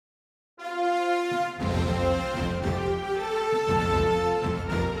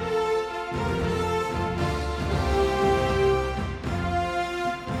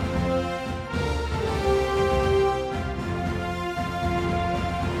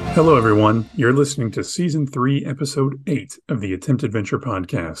Hello, everyone. You're listening to Season 3, Episode 8 of the Attempt Adventure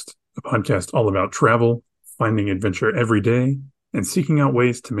Podcast, a podcast all about travel, finding adventure every day, and seeking out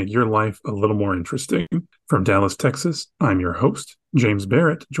ways to make your life a little more interesting. From Dallas, Texas, I'm your host, James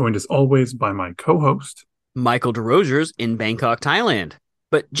Barrett, joined as always by my co-host, Michael DeRosiers in Bangkok, Thailand.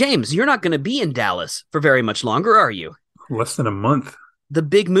 But James, you're not going to be in Dallas for very much longer, are you? Less than a month. The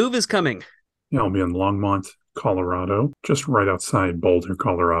big move is coming. Yeah, I'll be in Longmont, Colorado, just right outside Boulder,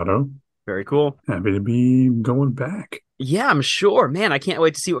 Colorado. Very cool. Happy to be going back. Yeah, I'm sure. Man, I can't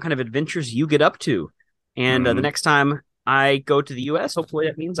wait to see what kind of adventures you get up to. And the next time I go to the U.S., hopefully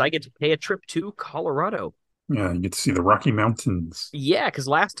that means I get to pay a trip to Colorado. Yeah, you get to see the Rocky Mountains. Yeah, because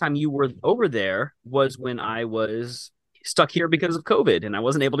last time you were over there was when I was stuck here because of COVID, and I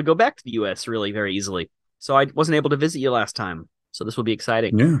wasn't able to go back to the U.S. really very easily. So I wasn't able to visit you last time. So this will be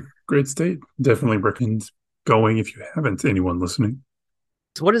exciting. Yeah, great state. Definitely recommend going if you haven't, anyone listening.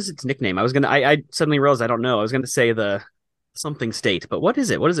 So what is its nickname? I suddenly realized I don't know. I was gonna say the something state, but what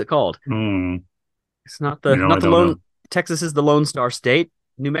is it? What is it called? It's not the Lone know. Texas is the Lone Star State.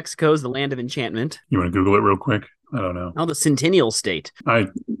 New Mexico is the land of enchantment. You want to Google it real quick? I don't know. Oh, the Centennial State.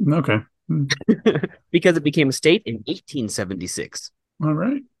 Okay. Because it became a state in 1876. All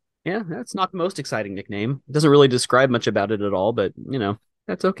right. Yeah, that's not the most exciting nickname. It doesn't really describe much about it at all, but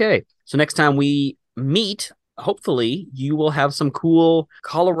that's okay. So next time we meet, hopefully you will have some cool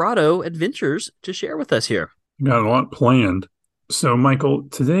Colorado adventures to share with us here. Got a lot planned. So, Michael,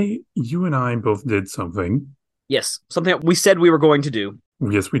 today you and I both did something. Yes, something that we said we were going to do.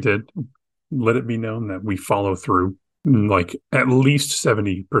 Yes, we did. Let it be known that we follow through like at least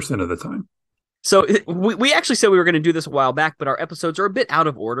 70% of the time. So we actually said we were going to do this a while back, but our episodes are a bit out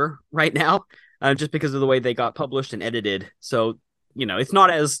of order right now, just because of the way they got published and edited. So, it's not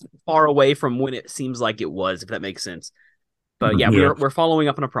as far away from when it seems like it was, if that makes sense. But yeah. We're following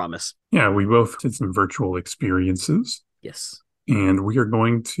up on a promise. Yeah, we both did some virtual experiences. Yes. And we are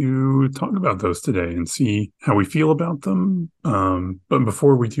going to talk about those today and see how we feel about them. But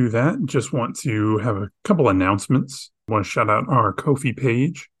before we do that, just want to have a couple announcements. I want to shout out our Ko-fi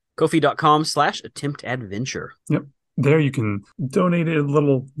page. Ko-fi.com/attemptadventure. Yep. There you can donate a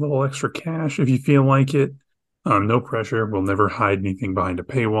little extra cash if you feel like it. No pressure. We'll never hide anything behind a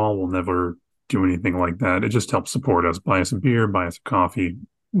paywall. We'll never do anything like that. It just helps support us. Buy us a beer, buy us a coffee,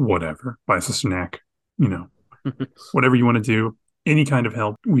 whatever. Buy us a snack, whatever you want to do. Any kind of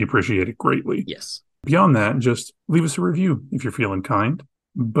help, we appreciate it greatly. Yes. Beyond that, just leave us a review if you're feeling kind.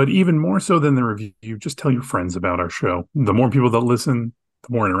 But even more so than the review, just tell your friends about our show. The more people that listen,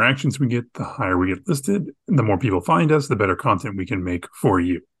 the more interactions we get, the higher we get listed. The more people find us, the better content we can make for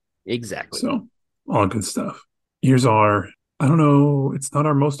you. Exactly. So, all good stuff. Here's our, I don't know, it's not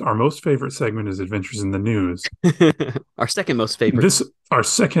our most favorite segment is Adventures in the News. Our second most favorite. Our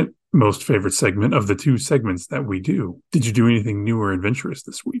second most favorite segment of the two segments that we do. Did you do anything new or adventurous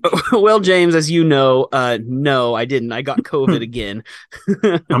this week? Well, James, as you know, no, I didn't. I got COVID again.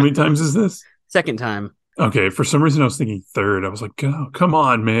 How many times is this? Second time. Okay, for some reason I was thinking third. I was like, oh, come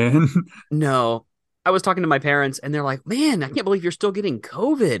on, man. No. I was talking to my parents, and they're like, man, I can't believe you're still getting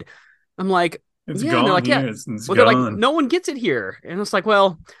COVID. I'm like, it's yeah. gone. They're like, yeah. It's they're like, no one gets it here. And it's like,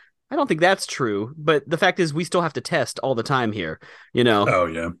 well, I don't think that's true. But the fact is, we still have to test all the time here, Oh,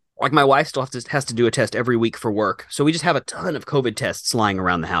 yeah. Like my wife still has to do a test every week for work. So we just have a ton of COVID tests lying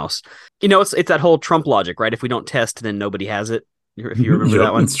around the house. It's that whole Trump logic, right? If we don't test, then nobody has it. If you remember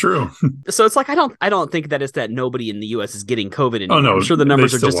that one. It's true. So it's like, I don't think that it's that nobody in the U.S. is getting COVID anymore. Oh, no, I'm sure the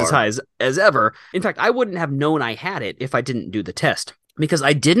numbers are just as high as ever. In fact, I wouldn't have known I had it if I didn't do the test. Because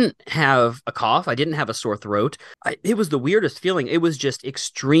I didn't have a cough. I didn't have a sore throat. It was the weirdest feeling. It was just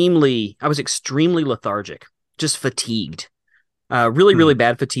I was extremely lethargic, just fatigued. Really, really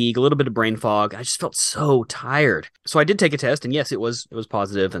bad fatigue, a little bit of brain fog. I just felt so tired. So I did take a test, and yes, it was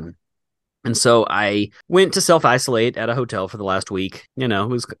positive. And so I went to self-isolate at a hotel for the last week. It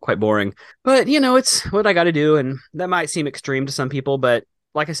was quite boring. But, it's what I got to do. And that might seem extreme to some people, but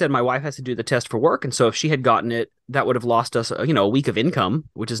like I said, my wife has to do the test for work. And so if she had gotten it, that would have lost us, a week of income,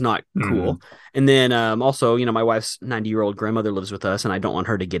 which is not cool. And then also, my wife's 90-year-old grandmother lives with us, and I don't want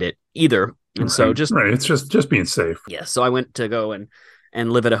her to get it either. And so it's just being safe. Yeah. So I went to go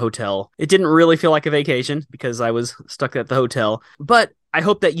and live at a hotel. It didn't really feel like a vacation because I was stuck at the hotel, but I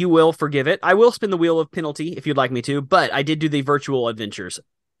hope that you will forgive it. I will spin the wheel of penalty if you'd like me to, but I did do the virtual adventures.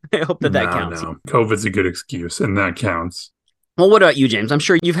 I hope that counts. No. COVID's a good excuse, and that counts. Well, what about you, James? I'm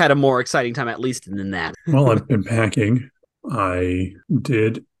sure you've had a more exciting time at least than that. Well, I've been packing. I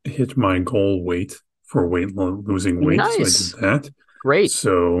did hit my goal weight for losing weight, so I did Nice. that. Great.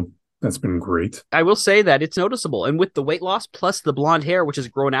 So that's been great. I will say that it's noticeable. And with the weight loss plus the blonde hair, which has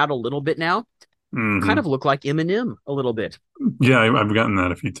grown out a little bit now, kind Hmm. of look like Eminem a little bit. Yeah, I've gotten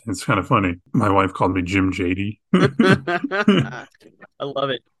that a few times. It's kind of funny. My wife called me Jim JD. I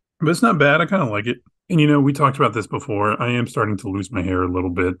love it. But it's not bad. I kind of like it. And we talked about this before. I am starting to lose my hair a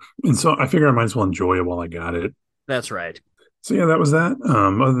little bit. And so I figure I might as well enjoy it while I got it. That's right. So yeah, that was that.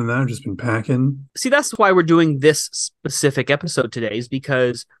 Other than that, I've just been packing. See, that's why we're doing this specific episode today, is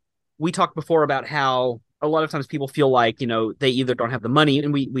because we talked before about how a lot of times people feel like, they either don't have the money,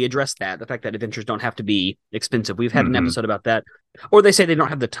 and we addressed that, the fact that adventures don't have to be expensive. We've had an Hmm. episode about that. Or they say they don't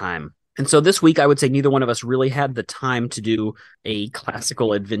have the time. And so this week, I would say neither one of us really had the time to do a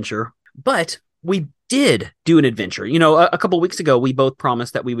classical adventure, but we did do an adventure. A couple of weeks ago, we both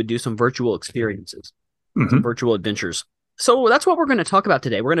promised that we would do some virtual experiences, some Hmm. virtual adventures. So that's what we're going to talk about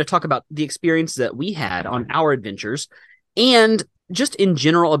today. We're going to talk about the experiences that we had on our adventures, and just in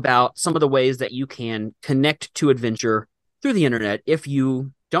general about some of the ways that you can connect to adventure through the internet if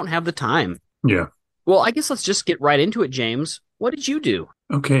you don't have the time. Yeah. Well, I guess let's just get right into it, James. What did you do?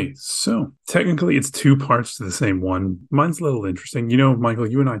 Okay, so technically it's two parts to the same one. Mine's a little interesting. Michael,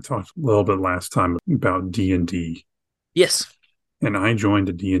 you and I talked a little bit last time about D&D, Yes. and I joined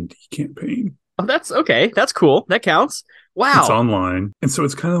a D&D campaign. Oh, that's okay. That's cool. That counts. Wow. It's online. And so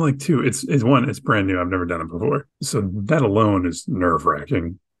it's kind of like two. It's one, it's brand new. I've never done it before. So that alone is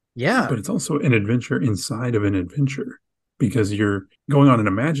nerve-wracking. Yeah. But it's also an adventure inside of an adventure because you're going on an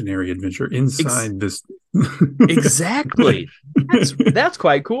imaginary adventure inside this. Exactly. That's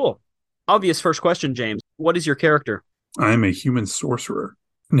quite cool. Obvious first question, James. What is your character? I'm a human sorcerer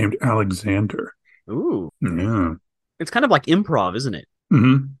named Alexander. Ooh. Yeah. It's kind of like improv, isn't it?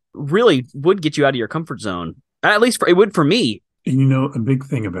 Hmm. Really would get you out of your comfort zone. At least it would for me. A big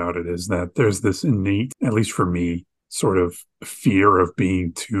thing about it is that there's this innate, at least for me, sort of fear of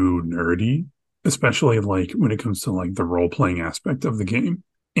being too nerdy, especially like when it comes to like the role playing aspect of the game.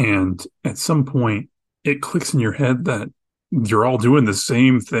 And at some point, it clicks in your head that you're all doing the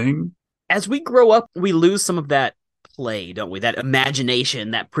same thing. As we grow up, we lose some of that play, don't we? That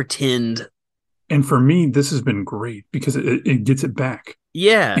imagination, that pretend. And for me, this has been great because it gets it back.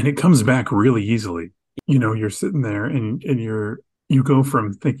 Yeah. And it comes back really easily. You're sitting there and you go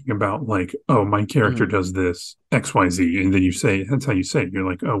from thinking about like, oh, my character does this XYZ, and then that's how you say it. You're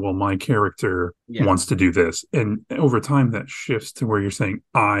like, oh, well, my character wants to do this, and over time that shifts to where you're saying,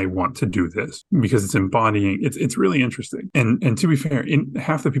 I want to do this, because it's embodying. It's really interesting. And to be fair,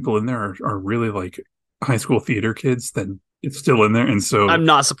 half the people in there are really like high school theater kids. Then it's still in there, and so I'm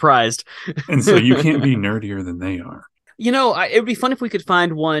not surprised. and so you can't be nerdier than they are. It would be fun if we could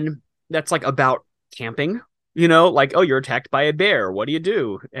find one that's like about camping. Like, oh, you're attacked by a bear. What do you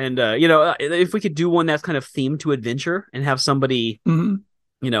do? And, if we could do one that's kind of themed to adventure and have somebody,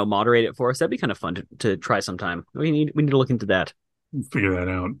 moderate it for us, that'd be kind of fun to try sometime. We need to look into that. Figure that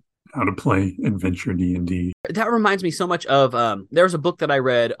out, how to play adventure D&D. That reminds me so much of, there was a book that I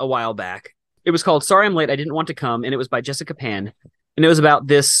read a while back. It was called Sorry I'm Late, I Didn't Want to Come. And it was by Jessica Pan. And it was about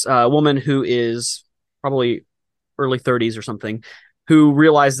this woman who is probably early 30s or something, who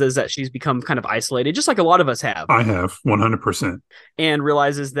realizes that she's become kind of isolated, just like a lot of us have. I have 100%. And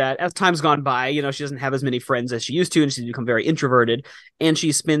realizes that as time's gone by, she doesn't have as many friends as she used to, and she's become very introverted. And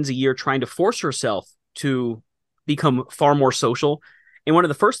she spends a year trying to force herself to become far more social. And one of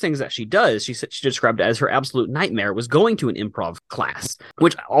the first things that she does, she described it as her absolute nightmare, was going to an improv class,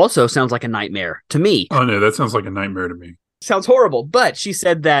 which also sounds like a nightmare to me. Oh, no, that sounds like a nightmare to me. Sounds horrible. But she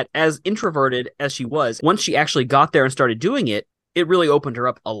said that as introverted as she was, once she actually got there and started doing it, it really opened her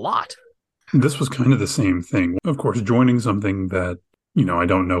up a lot. This was kind of the same thing. Of course, joining something that, I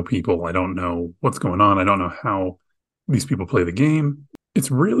don't know people. I don't know what's going on. I don't know how these people play the game.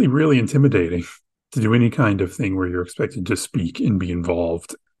 It's really, really intimidating to do any kind of thing where you're expected to speak and be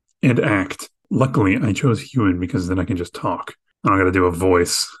involved and act. Luckily, I chose Human because then I can just talk. I don't got to do a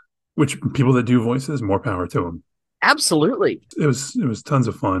voice, which people that do voices, more power to them. Absolutely. It was tons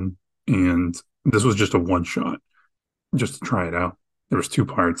of fun. And this was just a one shot, just to try it out. There was 2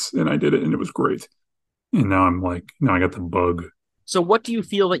 parts and I did it and it was great. And now I got the bug. So what do you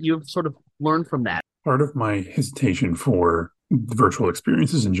feel that you've sort of learned from that? Part of my hesitation for virtual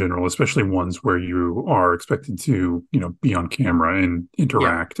experiences in general, especially ones where you are expected to, be on camera and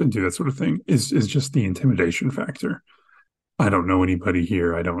interact and do that sort of thing, is just the intimidation factor. I don't know anybody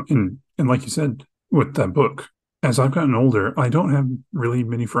here. I don't. And like you said, with that book, as I've gotten older, I don't have really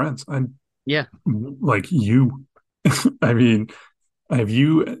many friends. I'm like you. I mean, have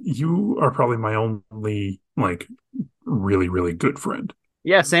you are probably my only like really, really good friend.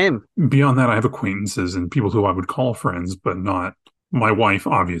 Yeah, same. Beyond that, I have acquaintances and people who I would call friends, but not my wife,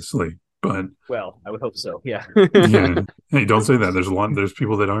 obviously. But Well, I would hope so. Yeah. yeah, hey, don't say that. There's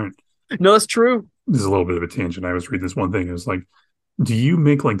people that aren't. No, it's true. This is a little bit of a tangent. I was reading this one thing. It was like, do you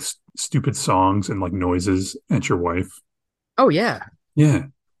make like stupid songs and like noises at your wife? Oh yeah, Yeah,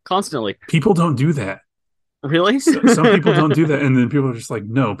 constantly. people don't do that. Really? Some people don't do that, and then people are just like,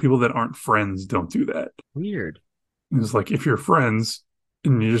 no, people that aren't friends don't do that. Weird. It's like if you're friends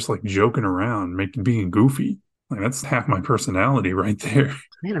and you're just like joking around, making being goofy, like that's half my personality right there.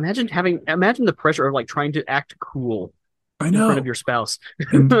 Man, imagine the pressure of like trying to act cool I in front of know. your spouse.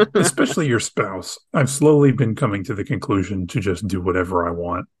 And especially your spouse. I've slowly been coming to the conclusion to just do whatever I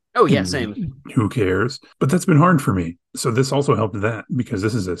want. Oh yeah, And same. who cares? But that's been hard for me. So this also helped that because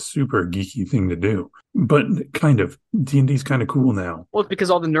this is a super geeky thing to do. But kind of D&D's kind of cool now. Well, it's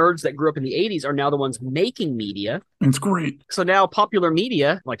because all the nerds that grew up in the 80s are now the ones making media. It's great. So now popular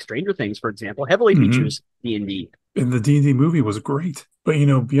media, like Stranger Things, for example, heavily features D&D. And the D&D movie was great. But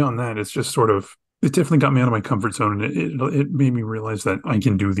beyond that, it's just sort of it definitely got me out of my comfort zone, and it made me realize that I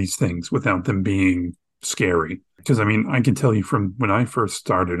can do these things without them being scary. Because I mean, I can tell you from when I first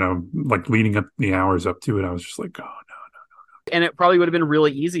started, I like leading up the hours up to it, I was just like, oh no. And it probably would have been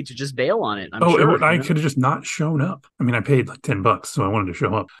really easy to just bail on it. I'm Oh, sure. I could have just not shown up. I mean, I paid like $10, so I wanted to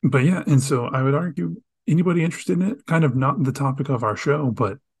show up. But yeah, and so I would argue anybody interested in it, kind of not the topic of our show,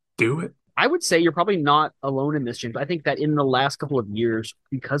 but do it. I would say you're probably not alone in this, James. I think that in the last couple of years,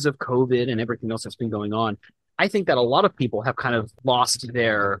 because of COVID and everything else that's been going on, I think that a lot of people have kind of lost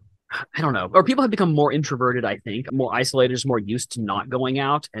their, I don't know, or people have become more introverted, I think, more isolated, just more used to not going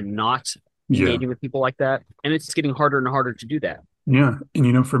out and not Yeah. engaging with people like that. And it's getting harder and harder to do that. Yeah.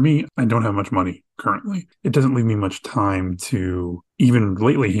 And for me, I don't have much money currently. It doesn't leave me much time to even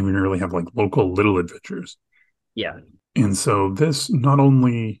lately even really have like local little adventures. Yeah. And so this not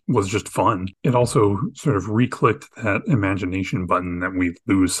only was just fun, it also sort of re-clicked that imagination button that we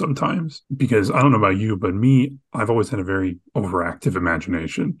lose sometimes. Because I don't know about you, but me, I've always had a very overactive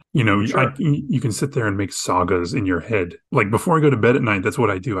imagination. Sure. You can sit there and make sagas in your head. Like before I go to bed at night, that's what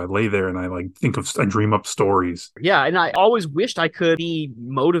I do. I lay there and I dream up stories. Yeah. And I always wished I could be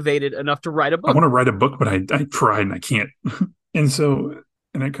motivated enough to write a I book. want to write a book, but I tried and I can't.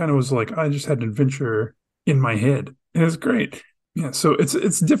 And I kind of was like, I just had an adventure in my head. And it's great. Yeah. So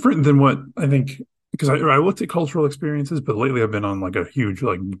it's different than what I think because I looked at cultural experiences, but lately I've been on like a huge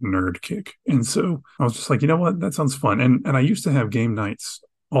like nerd kick. And so I was just like, you know what? That sounds fun. And I used to have game nights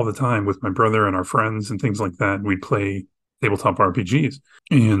all the time with my brother and our friends and things like that. We'd play tabletop RPGs.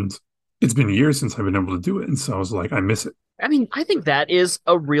 And it's been years since I've been able to do it. And so I was like, I miss it. I mean, I think that is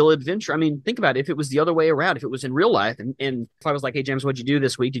a real adventure. I mean, think about it. If it was the other way around, if it was in real life, and if I was like, hey, James, what'd you do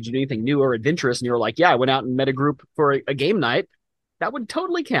this week? Did you do anything new or adventurous? And you were like, yeah, I went out and met a group for a game night. That would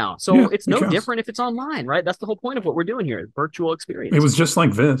totally count. So Yeah, it's it no counts. different if it's online, right? That's the whole point of what we're doing here, virtual It experience. was just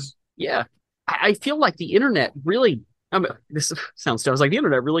like this. Yeah. I feel like the internet really, I mean, this sounds, I was like, the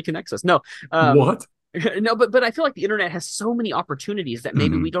internet really connects us. No, What? no, but I feel like the internet has so many opportunities that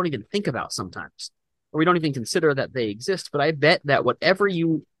maybe we Mhm. don't even think about sometimes, or we don't even consider that they exist. But I bet that whatever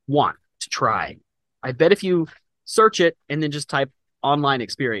you want to try, I bet if you search it and then just type online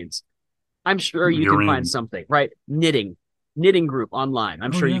experience, I'm sure you You're can find in. something, right? Knitting group online.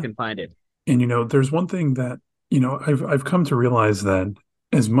 I'm Oh sure you yeah. can find it. And there's one thing that, I've come to realize that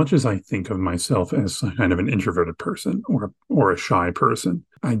as much as I think of myself as kind of an introverted person or a shy person,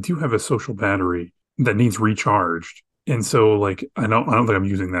 I do have a social battery that needs recharged. And so like I don't think I'm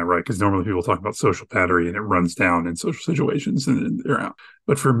using that right because normally people talk about social battery and it runs down in social situations and then they're out.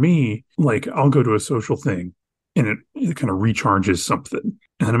 But for me, like I'll go to a social thing and it kind of recharges something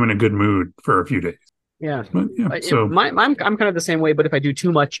and I'm in a good mood for a few days. Yeah. But yeah, so I'm kind of the same way, but if I do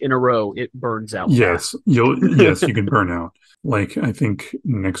too much in a row, it burns out fast. yes, you can burn out. Like I think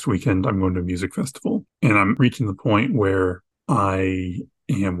next weekend I'm going to a music festival and I'm reaching the point where I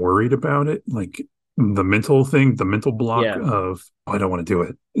am worried about it. Like the mental thing, the mental block Yeah, of I don't want to do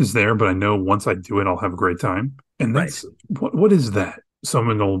it is there, but I know once I do it, I'll have a great time. And right. that's what is that?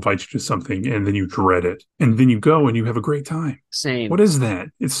 Someone will invite you to something and then you dread it. And then you go and you have a great time. Same. What is that?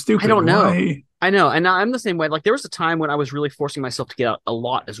 It's stupid. I don't know. Why? I know. And I'm the same way. Like there was a time when I was really forcing myself to get out a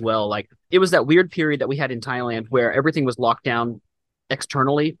lot as well. Like it was that weird period that we had in Thailand where everything was locked down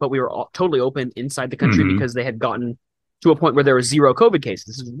externally, but we were all totally open inside the country Mhm. because they had gotten to a point where there was zero COVID cases.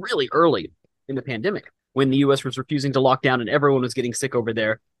 This is really early in the pandemic when the US was refusing to lock down and everyone was getting sick over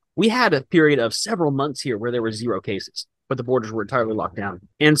there. We had a period of several months here where there were zero cases. but the borders were entirely locked down.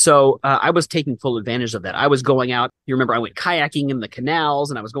 And so I was taking full advantage of that. I was going out. You remember I went kayaking in the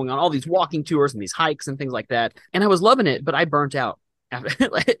canals, and I was going on all these walking tours and these hikes and things like that. And I was loving it, but I burnt out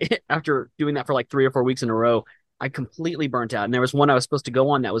after doing that for like 3 or 4 weeks in a row. I completely burnt out. And there was one I was supposed to go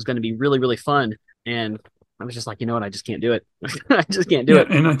on that was going to be really, really fun. And I was just like, you know what? I just can't do it. I just can't do it.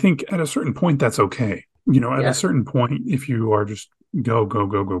 And I think at a certain point, that's okay. At a certain point, if you are just go, go,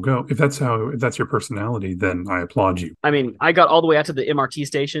 go, go, go, if that's your personality, then I applaud you. I mean, I got all the way out to the MRT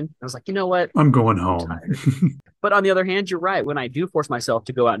station. I was like, you know what? I'm going home. But on the other hand, you're right. When I do force myself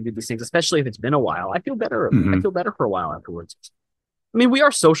to go out and do these things, especially if it's been a while, I feel better. Mm-hmm. I feel better for a while afterwards. I mean, we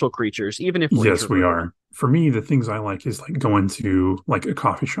are social creatures, even if we're yes, we are. For me, the things I like is like going to like a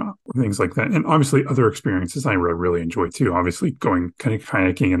coffee shop or things like that. And obviously other experiences I really enjoy too. Obviously going kind of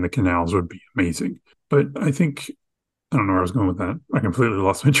kayaking in the canals would be amazing. But I think, I don't know where I was going with that. I completely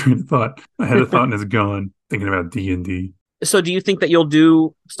lost my train of thought. I had a thought and it's gone, thinking about D&D. So do you think that you'll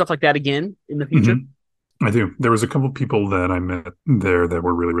do stuff like that again in the future? Mm-hmm. I do. There was a couple people that I met there that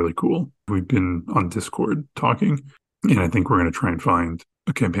were really, really cool. We've been on Discord talking, and I think we're going to try and find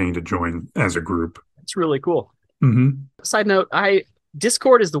a campaign to join as a group. It's really cool. Mm-hmm. Side note,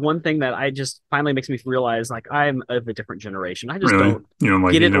 Discord is the one thing that I just finally makes me realize like I'm of a different generation. I just really? don't you don't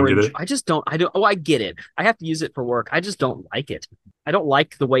like get it. it. You don't get it? I just don't. Oh, I get it. I have to use it for work. I just don't like it. I don't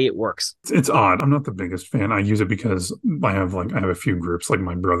like the way it works. It's odd. I'm not the biggest fan. I use it because I have a few groups like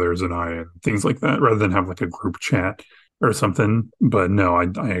my brothers and I and things like that, rather than have like a group chat or something. But no,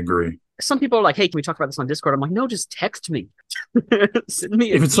 I agree. Some people are like, "Hey, can we talk about this on Discord?" I'm like, "No, just text me. Send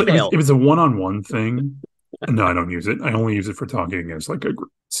me an if email." If it's a one-on-one thing, no, I don't use it. I only use it for talking against like a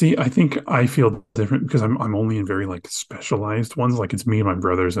group. See, I think I feel different because I'm only in very like specialized ones. Like it's me and my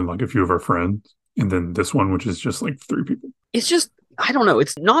brothers and like a few of our friends, and then this one, which is just like 3 people. It's just, I don't know.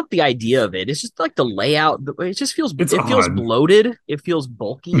 It's not the idea of it. It's just like the layout. It just feels, feels bloated. It feels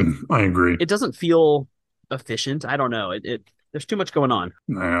bulky. I agree. It doesn't feel efficient. I don't know. There's too much going on.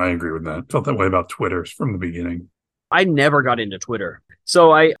 I agree with that. Felt that way about Twitter from the beginning. I never got into Twitter.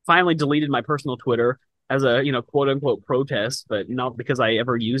 So I finally deleted my personal Twitter as a, quote unquote protest, but not because I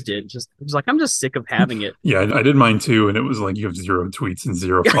ever used it. It was like, I'm just sick of having it. Yeah, I did mine too. And it was like, you have 0 tweets and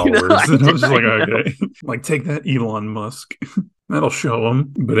 0 followers. And I was just like, okay, like take that, Elon Musk. That'll show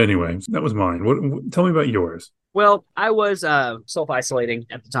them. But anyway, that was mine. Tell me about yours. Well, I was self-isolating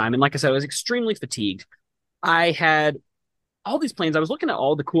at the time. And like I said, I was extremely fatigued. I had all these plans. I was looking at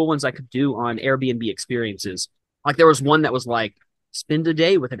all the cool ones I could do on Airbnb experiences. Like there was one that was like, spend a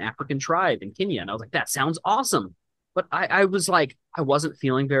day with an African tribe in Kenya. And I was like, that sounds awesome. But I was like, I wasn't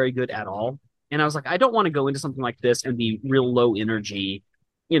feeling very good at all. And I was like, I don't want to go into something like this and be real low energy,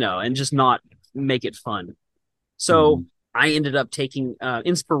 and just not make it fun. So I ended up taking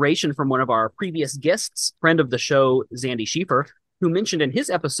inspiration from one of our previous guests, friend of the show, Zandy Schiefer, who mentioned in his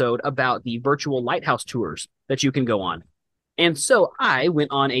episode about the virtual lighthouse tours that you can go on. And so I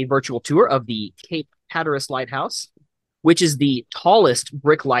went on a virtual tour of the Cape Hatteras Lighthouse, which is the tallest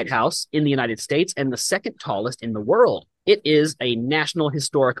brick lighthouse in the United States and the second tallest in the world. It is a National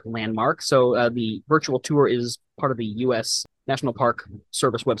Historic Landmark. So the virtual tour is part of the U.S. National Park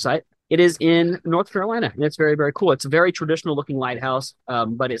Service website. It is in North Carolina, and it's very, very cool. It's a very traditional looking lighthouse,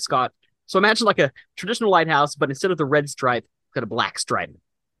 but it's got, so imagine like a traditional lighthouse, but instead of the red stripe, it's got a black stripe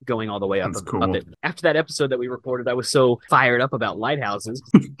going all the way up, up it. After that episode that we recorded, I was so fired up about lighthouses.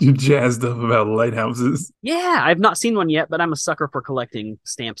 You jazzed up about lighthouses. Yeah, I've not seen one yet, but I'm a sucker for collecting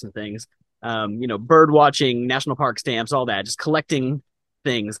stamps and things. Bird watching, national park stamps, all that, just collecting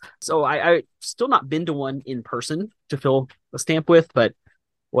things. So I still not been to one in person to fill a stamp with, but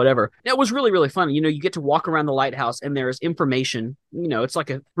whatever. It was really, really fun. You get to walk around the lighthouse and there's information, it's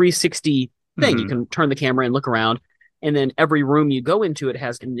like a 360 thing. You can turn the camera and look around. And then every room you go into, it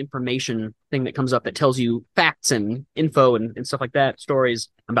has an information thing that comes up that tells you facts and info and stuff like that, stories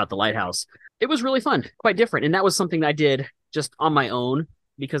about the lighthouse. It was really fun, quite different. And that was something that I did just on my own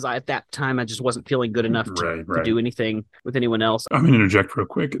because at that time, I just wasn't feeling good enough to do anything with anyone else. I'm going to interject real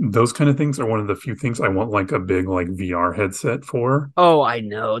quick. Those kind of things are one of the few things I want like a big like VR headset for. Oh, I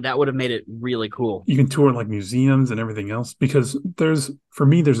know. That would have made it really cool. You can tour like museums and everything else because for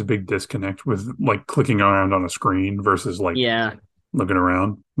me, there's a big disconnect with like clicking around on a screen versus like looking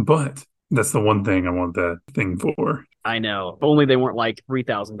around. But that's the one thing I want that thing for. I know. If only they weren't like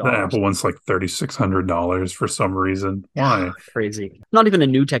 $3,000. The Apple one's like $3,600 for some reason. Why? Crazy. Not even a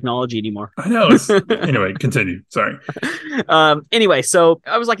new technology anymore. I know. Anyway, continue. Sorry. Anyway, so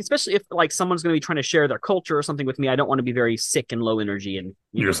I was like, especially if like someone's going to be trying to share their culture or something with me, I don't want to be very sick and low energy and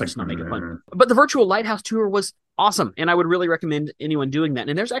you're just not make it fun. But the virtual lighthouse tour was awesome, and I would really recommend anyone doing that.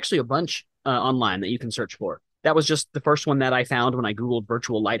 And there's actually a bunch online that you can search for. That was just the first one that I found when I Googled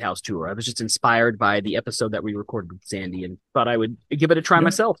virtual lighthouse tour. I was just inspired by the episode that we recorded with Sandy and thought I would give it a try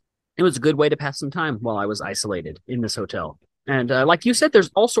myself. It was a good way to pass some time while I was isolated in this hotel. And like you said,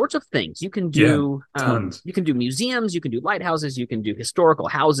 there's all sorts of things you can do. Tons. You can do museums, you can do lighthouses, you can do historical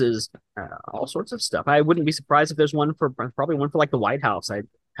houses, all sorts of stuff. I wouldn't be surprised if there's probably one for like the White House. I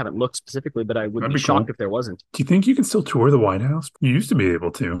haven't looked specifically, but I would be shocked if there wasn't. Do you think you can still tour the White House? You used to be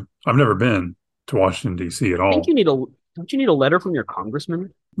able to. I've never been to Washington, D.C. at all. I think don't you need a letter from your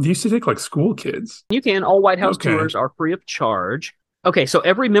congressman? They used to take like school kids. You can. All White House tours are free of charge. Okay, so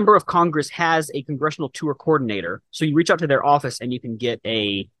every member of Congress has a congressional tour coordinator. So you reach out to their office and you can get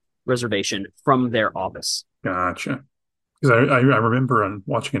a reservation from their office. Gotcha. Because I remember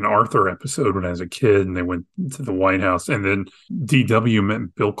watching an Arthur episode when I was a kid and they went to the White House and then DW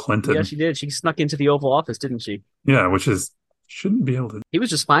met Bill Clinton. Yeah, she did. She snuck into the Oval Office, didn't she? Yeah, which is shouldn't be able to. He was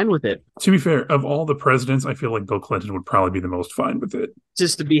just fine with it. To be fair, of all the presidents, I feel like Bill Clinton would probably be the most fine with it.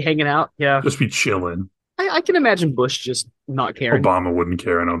 Just to be hanging out. Yeah. Just be chilling. I can imagine Bush just not caring. Obama wouldn't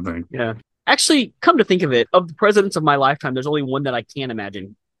care, I don't think. Yeah. Actually, come to think of it, of the presidents of my lifetime, there's only one that I can't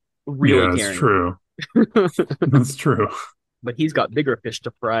imagine really caring. That's true. That's true. But he's got bigger fish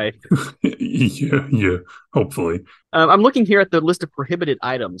to fry. Yeah, hopefully. I'm looking here at the list of prohibited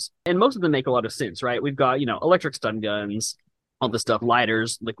items, and most of them make a lot of sense, right? We've got, electric stun guns, all this stuff,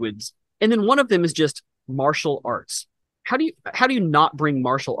 lighters, liquids. And then one of them is just martial arts. How do you not bring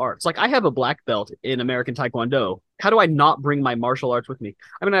martial arts? Like, I have a black belt in American Taekwondo. How do I not bring my martial arts with me?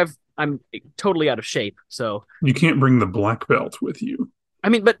 I mean, I'm totally out of shape, so you can't bring the black belt with you. I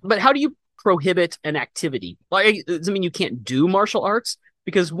mean, but how do you prohibit an activity? Like, does it mean you can't do martial arts?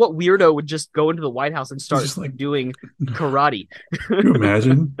 Because what weirdo would just go into the White House and start doing karate? Can you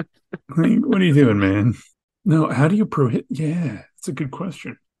imagine? Like, what are you doing, man? No, how do you prohibit? Yeah, it's a good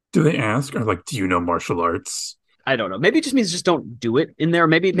question. Do they ask, or like, do you know martial arts? I don't know. Maybe it just means just don't do it in there.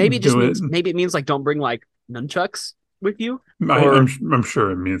 Maybe it means like don't bring like nunchucks with you. I'm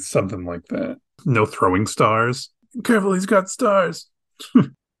sure it means something like that. No throwing stars. Careful, he's got stars.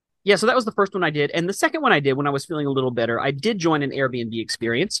 Yeah, so that was the first one I did. And the second one I did when I was feeling a little better, I did join an Airbnb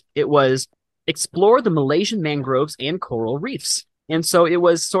experience. It was explore the Malaysian mangroves and coral reefs. And so it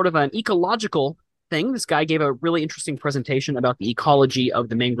was sort of an ecological thing. This guy gave a really interesting presentation about the ecology of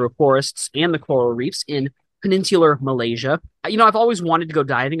the mangrove forests and the coral reefs in peninsular Malaysia. I've always wanted to go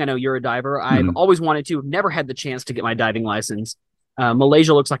diving. I know you're a diver. I've always wanted to. Never had the chance to get my diving license.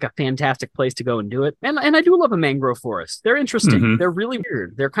 Malaysia looks like a fantastic place to go and do it. And I do love a mangrove forest. They're interesting. Mm-hmm. They're really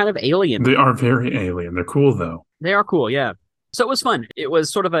weird. They're kind of alien. They are very alien. They're cool, though. They are cool, yeah. So it was fun. It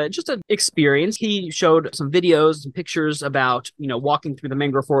was sort of just an experience. He showed some videos, some pictures about, walking through the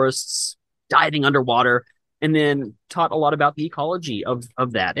mangrove forests, diving underwater, and then taught a lot about the ecology of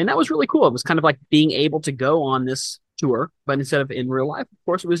that. And that was really cool. It was kind of like being able to go on this tour, but instead of in real life, of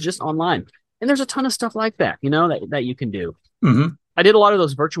course, it was just online. And there's a ton of stuff like that, that you can do. Mm-hmm. I did a lot of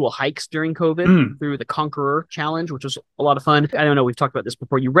those virtual hikes during COVID through the Conqueror Challenge, which was a lot of fun. I don't know, we've talked about this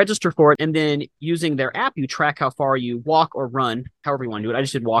before. You register for it, and then using their app, you track how far you walk or run, however you want to do it. I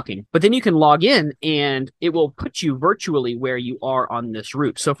just did walking. But then you can log in, and it will put you virtually where you are on this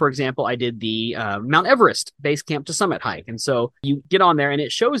route. So, for example, I did the Mount Everest base camp to summit hike. And so you get on there, and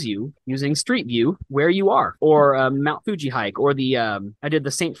it shows you, using Street View, where you are. Or Mount Fuji hike, or I did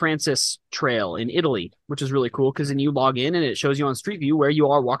the St. Francis Trail in Italy, which is really cool, because then you log in, and it shows you on Street View where you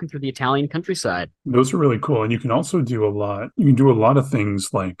are walking through the Italian countryside. Those are really cool. And you can also do a lot of things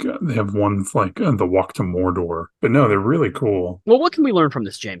like they have one like the walk to Mordor. But no, they're really cool. Well, what can we learn from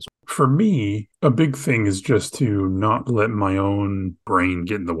this, James? For me, a big thing is just to not let my own brain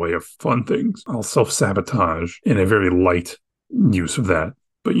get in the way of fun things. I'll self-sabotage in a very light use of that.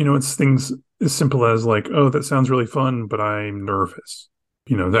 But, it's things as simple as like, oh, that sounds really fun, but I'm nervous.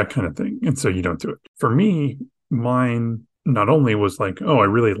 That kind of thing. And so you don't do it. For me, mine not only was like, oh, I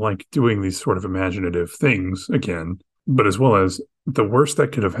really like doing these sort of imaginative things again, but as well as the worst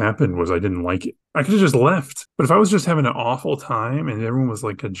that could have happened was I didn't like it. I could have just left. But if I was just having an awful time and everyone was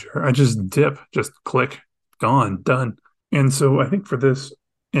like a jerk, I just dip, just click, gone, done. And so I think for this,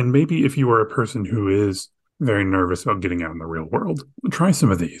 and maybe if you are a person who is very nervous about getting out in the real world, try some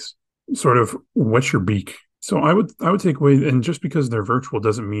of these. Sort of wet your beak. So I would take away, and just because they're virtual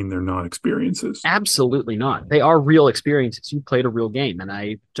doesn't mean they're not experiences. Absolutely not. They are real experiences. You played a real game, and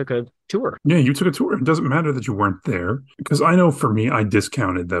I took a tour. Yeah, you took a tour. It doesn't matter that you weren't there, because I know for me, I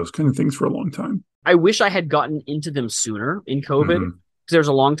discounted those kind of things for a long time. I wish I had gotten into them sooner in COVID, because there's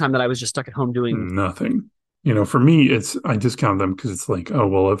a long time that I was just stuck at home doing nothing. For me, I discount them because it's like, oh,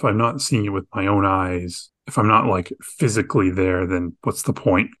 well, if I'm not seeing it with my own eyes, if I'm not like physically there, then what's the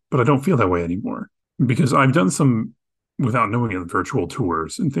point? But I don't feel that way anymore. Because I've done some, without knowing it, virtual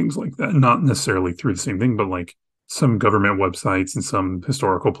tours and things like that. Not necessarily through the same thing, but like some government websites and some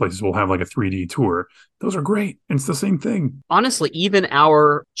historical places will have like a 3D tour. Those are great. And it's the same thing. Honestly, even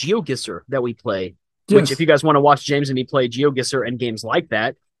our GeoGuessr that we play, which Yes. if you guys want to watch James and me play GeoGuessr and games like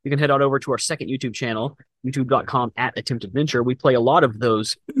that, you can head on over to our second YouTube channel, youtube.com/attemptadventure. We play a lot of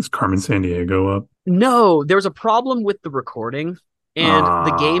those. Is Carmen Sandiego up? No, there was a problem with the recording, and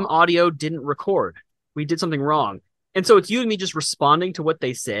the game Ah. audio didn't record. We did something wrong. And so it's you and me just responding to what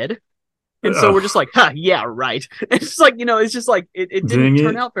they said. And so we're just like, yeah, right. It's just like, it's just like, it didn't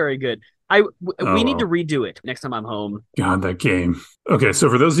turn out very good. We need to redo it next time I'm home. God, that game. Okay, so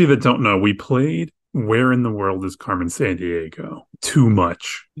for those of you that don't know, we played Where in the World is Carmen Sandiego? Too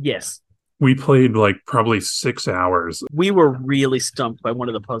much. Yes. We played like probably 6 hours. We were really stumped by one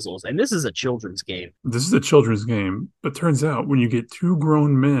of the puzzles, and this is a children's game. This is a children's game, but turns out when you get two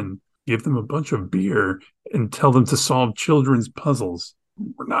grown men, give them a bunch of beer and tell them to solve children's puzzles,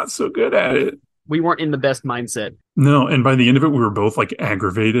 we're not so good at it. We weren't in the best mindset. No, and by the end of it, we were both like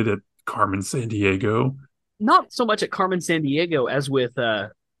aggravated at Carmen Sandiego. Not so much at Carmen Sandiego as with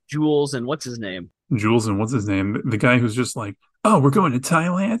Jules and what's his name? Jules and what's his name? The guy who's just like, oh, we're going to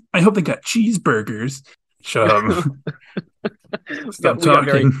Thailand? I hope they got cheeseburgers. Shut up. Stop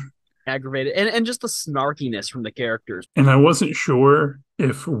talking. Very aggravated. And just the snarkiness from the characters. And I wasn't sure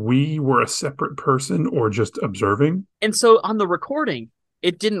if we were a separate person or just observing. And so on the recording,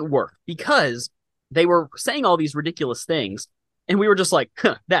 it didn't work because they were saying all these ridiculous things. And we were just like,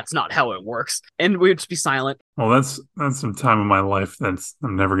 that's not how it works. And we would just be silent. Well, that's some time of my life that's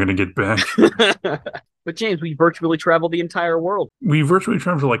I'm never going to get back. But James, we virtually traveled the entire world. We virtually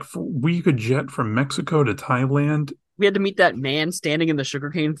traveled like we could jet from Mexico to Thailand. We had to meet that man standing in the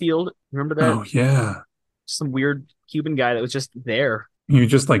sugarcane field. Remember that? Oh, yeah. Some weird Cuban guy that was just there. He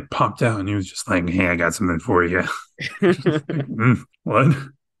just like popped out and he was just like, hey, I got something for you. What?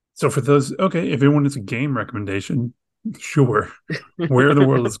 So for those, okay, if anyone wants a game recommendation, sure. Where in the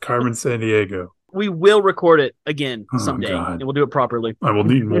world is Carmen Sandiego? We will record it again someday, God. and we'll do it properly. I will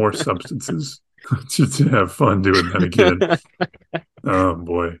need more substances to have fun doing that again. Oh,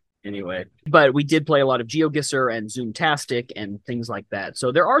 boy. Anyway, but we did play a lot of GeoGuessr and Zoomtastic and things like that.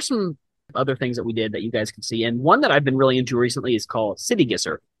 So there are some other things that we did that you guys can see. And one that I've been really into recently is called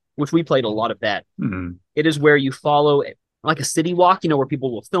CityGuessr, which we played a lot of that. Mm-hmm. It is where you follow like a city walk, where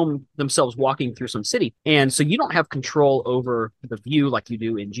people will film themselves walking through some city. And so you don't have control over the view like you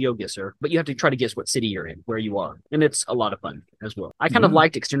do in GeoGuessr, but you have to try to guess what city you're in, where you are. And it's a lot of fun as well. I kind of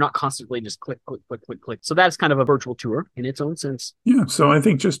liked it because you're not constantly just click, click, click, click, click. So that's kind of a virtual tour in its own sense. Yeah, so I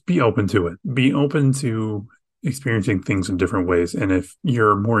think just be open to it. Be open to experiencing things in different ways. And if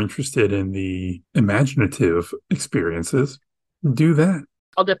you're more interested in the imaginative experiences, do that.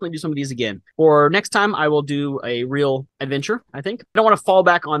 I'll definitely do some of these again. For next time, I will do a real adventure, I think. I don't want to fall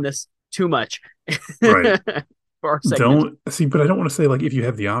back on this too much. Right. For our segment. But I don't want to say, like, if you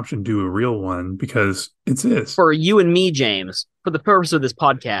have the option, do a real one, because it's this. For you and me, James, for the purpose of this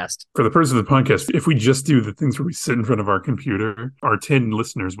podcast. For the purpose of the podcast, if we just do the things where we sit in front of our computer, our 10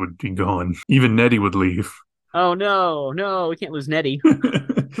 listeners would be gone. Even Nettie would leave. Oh, no, we can't lose Nettie.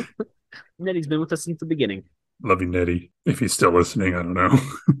 Nettie's been with us since the beginning. Love you, Nettie. If he's still listening, I don't know.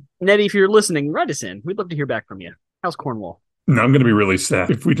 Nettie, if you're listening, write us in. We'd love to hear back from you. How's Cornwall? No, I'm going to be really sad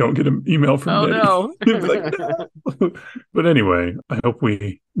if we don't get an email from Nettie. No. Like, no. But anyway, I hope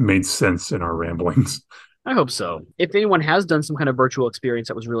we made sense in our ramblings. I hope so. If anyone has done some kind of virtual experience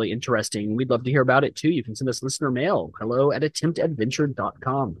that was really interesting, we'd love to hear about it too. You can send us listener mail.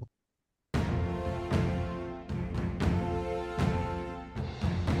 hello@attemptadventure.com.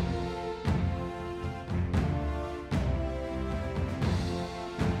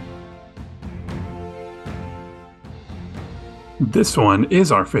 This one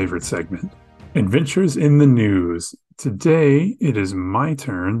is our favorite segment, Adventures in the News. Today, it is my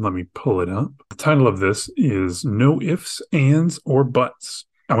turn. Let me pull it up. The title of this is No Ifs, Ands, or Buts.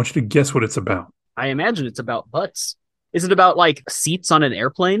 I want you to guess what it's about. I imagine it's about butts. Is it about, like, seats on an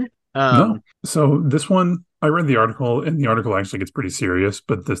airplane? No. So this one, I read the article, and the article actually gets pretty serious,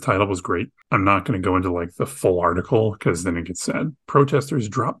 but this title was great. I'm not going to go into, like, the full article, because then it gets sad. Protesters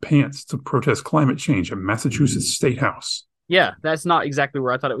drop pants to protest climate change at Massachusetts State House. Yeah, that's not exactly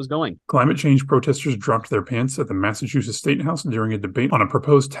where I thought it was going. Climate change protesters dropped their pants at the Massachusetts State House during a debate on a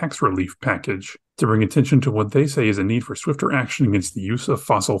proposed tax relief package to bring attention to what they say is a need for swifter action against the use of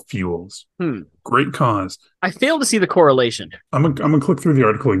fossil fuels. Great cause. I fail to see the correlation. I'm gonna click through the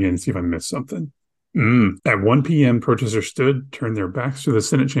article again and see if I missed something. At 1 p.m., protesters stood, turned their backs to the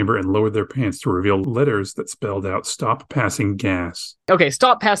Senate chamber, and lowered their pants to reveal letters that spelled out "Stop Passing Gas." Okay,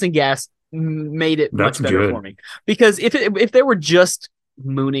 stop passing gas. made it That's much better good. for me. Because if they were just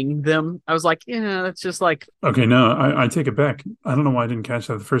mooning them, I was like, yeah, that's just like Okay, no, I take it back. I don't know why I didn't catch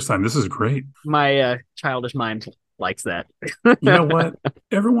that the first time. This is great. my childish mind likes that. You know what?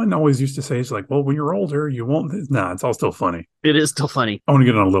 Everyone always used to say, it's like, well, when you're older, you won't. Nah, it's all still funny. It is still funny. I want to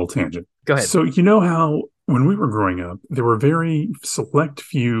get on a little tangent. Go ahead. So, you know how when we were growing up, there were very select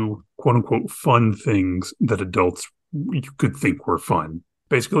few quote unquote fun things that adults you could think were fun.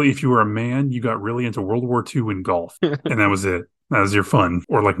 Basically, if you were a man, you got really into World War II and golf, and that was it. That was your fun,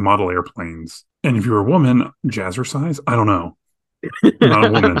 or like model airplanes. And if you were a woman, jazzercise? I don't know. I'm not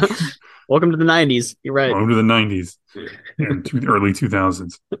a woman. Welcome to the 90s. You're right. Welcome to the 90s and early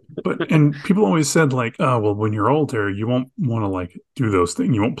 2000s. And people always said, like, oh, well, when you're older, you won't want to, like, do those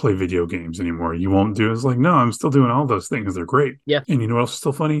things. You won't play video games anymore. You won't do It's like, no, I'm still doing all those things. They're great. Yeah. And you know what else is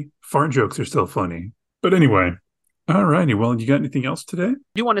still funny? Fart jokes are still funny. But anyway, all righty. Well, you got anything else today? I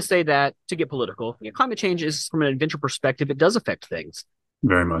do want to say that, to get political, climate change is, from an adventure perspective, it does affect things.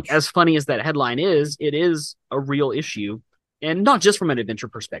 Very much. As funny as that headline is, it is a real issue. And not just from an adventure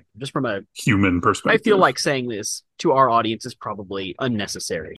perspective, just from a human perspective. I feel like saying this to our audience is probably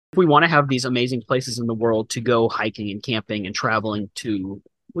unnecessary. If we want to have these amazing places in the world to go hiking and camping and traveling to,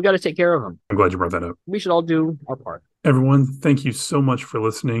 we got to take care of them. I'm glad you brought that up. We should all do our part. Everyone, thank you so much for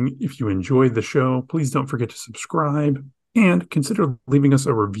listening. If you enjoyed the show, please don't forget to subscribe and consider leaving us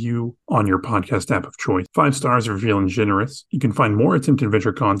a review on your podcast app of choice. 5 stars if you're feeling generous. You can find more Attempt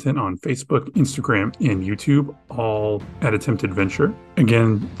Adventure content on Facebook, Instagram, and YouTube, all at Attempt Adventure.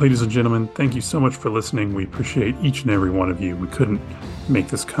 Again, ladies and gentlemen, thank you so much for listening. We appreciate each and every one of you. We couldn't make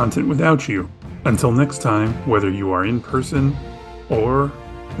this content without you. Until next time, whether you are in person or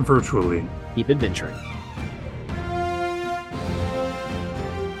virtually, keep adventuring.